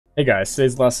Hey guys,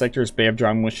 today's last sector is Bay of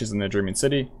Drawn Wishes in the Dreaming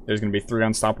City. There's going to be 3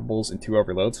 Unstoppables and 2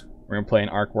 Overloads. We're going to play an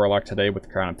Arc Warlock today with the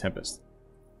Crown of Tempest.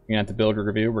 We're going to have the build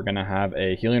review. We're going to have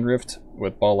a Healing Rift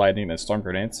with Ball Lightning and Storm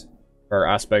Grenades. For our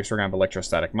aspects, we're going to have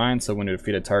Electrostatic Mine, so when you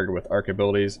defeat a target with Arc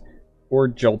abilities or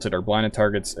jolted or blinded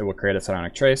targets, it will create a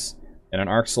Psionic Trace. And an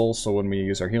Arc Soul, so when we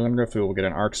use our Healing Rift, we will get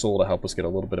an Arc Soul to help us get a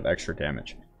little bit of extra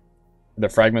damage. For the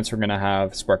fragments, we're going to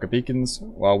have Spark of Beacons.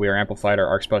 While we are amplified, our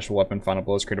Arc Special Weapon Final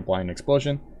Blows create a Blinding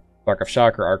Explosion. Spark of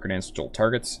Shock or Arc Grenades jolt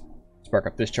targets. Spark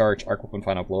of Discharge, Arc Weapon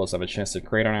Final Blows have a chance to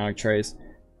create an Ionic Trace.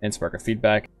 And Spark of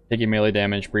Feedback, taking melee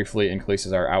damage briefly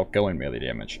increases our outgoing melee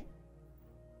damage.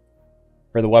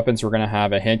 For the weapons, we're going to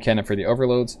have a Hand Cannon for the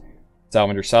Overloads,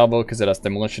 Salvender Salvo because it has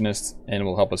Demolitionists and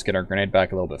will help us get our grenade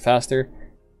back a little bit faster,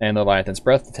 and Leviathan's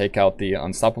Breath to take out the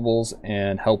Unstoppables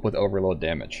and help with overload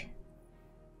damage.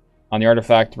 On the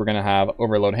artifact, we're going to have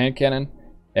Overload Hand Cannon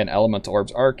and Elemental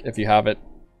Orbs Arc if you have it.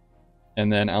 And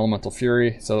then Elemental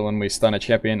Fury, so that when we stun a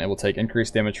champion, it will take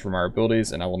increased damage from our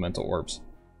abilities and Elemental Orbs.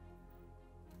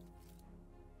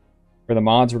 For the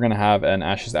mods, we're going to have an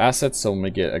Ashes Asset, so when we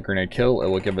get a grenade kill, it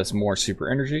will give us more super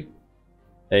energy.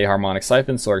 A Harmonic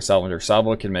Siphon, so our Salvender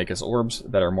Salvo can make us orbs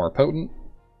that are more potent.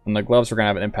 On the gloves, we're going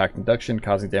to have an Impact Induction,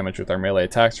 causing damage with our melee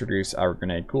attacks to reduce our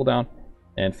grenade cooldown.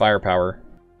 And Firepower,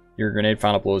 your grenade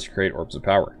final blows create orbs of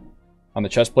power. On the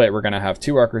chest plate, we're going to have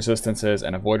 2 Arc Resistances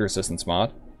and a Void Resistance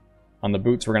mod. On the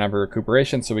boots, we're going to have a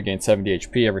Recuperation, so we gain 70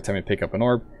 HP every time we pick up an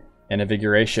orb, and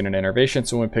Invigoration and Innervation,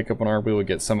 so when we pick up an orb, we will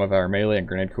get some of our melee and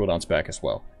grenade cooldowns back as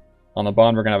well. On the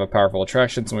bond, we're going to have a Powerful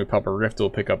Attraction, so when we pop a Rift, it will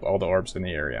pick up all the orbs in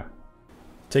the area.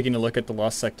 Taking a look at the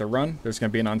Lost Sector run, there's going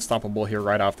to be an Unstoppable here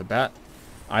right off the bat.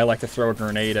 I like to throw a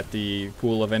grenade at the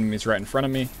pool of enemies right in front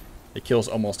of me. It kills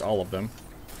almost all of them.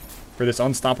 For this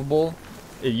Unstoppable,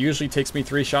 it usually takes me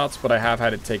 3 shots, but I have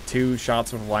had it take 2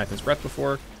 shots with Leviathan's Breath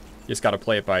before. You just gotta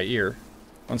play it by ear.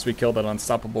 Once we kill that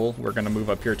Unstoppable, we're gonna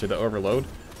move up here to the Overload.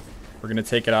 We're gonna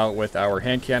take it out with our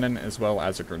Hand Cannon as well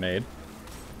as a grenade.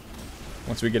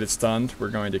 Once we get it stunned, we're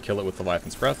going to kill it with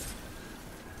Leviathan's Breath.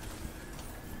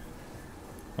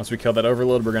 Once we kill that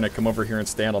Overload, we're gonna come over here and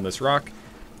stand on this rock.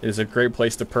 It is a great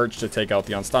place to perch to take out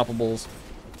the Unstoppables,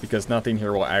 because nothing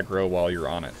here will aggro while you're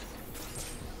on it.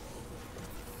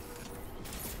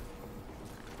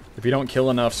 If you don't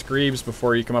kill enough Screebs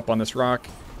before you come up on this rock,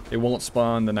 it won't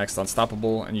spawn the next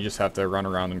Unstoppable, and you just have to run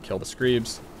around and kill the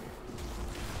Screebs.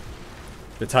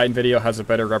 The Titan video has a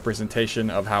better representation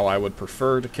of how I would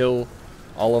prefer to kill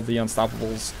all of the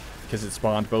Unstoppables, because it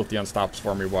spawned both the Unstops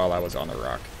for me while I was on the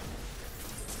rock.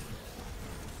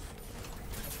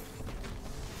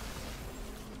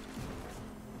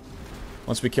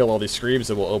 Once we kill all these Screebs,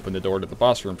 it will open the door to the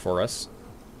boss room for us.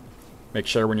 Make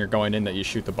sure when you're going in that you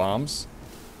shoot the bombs.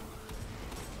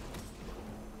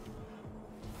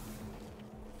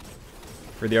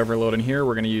 For the Overload in here,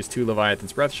 we're going to use 2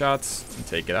 Leviathan's Breath shots and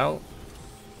take it out.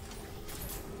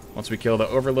 Once we kill the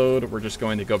Overload, we're just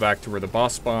going to go back to where the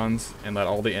boss spawns and let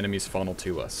all the enemies funnel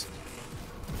to us.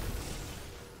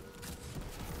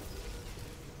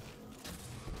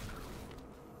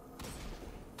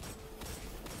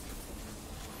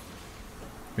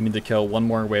 We need to kill 1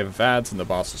 more wave of ads and the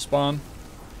boss will spawn.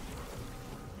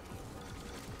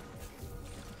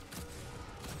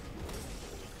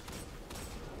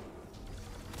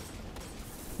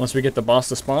 Once we get the boss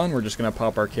to spawn, we're just going to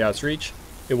pop our Chaos Reach.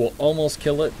 It will almost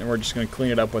kill it, and we're just going to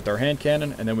clean it up with our Hand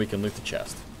Cannon, and then we can loot the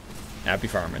chest. Happy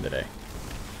farming today.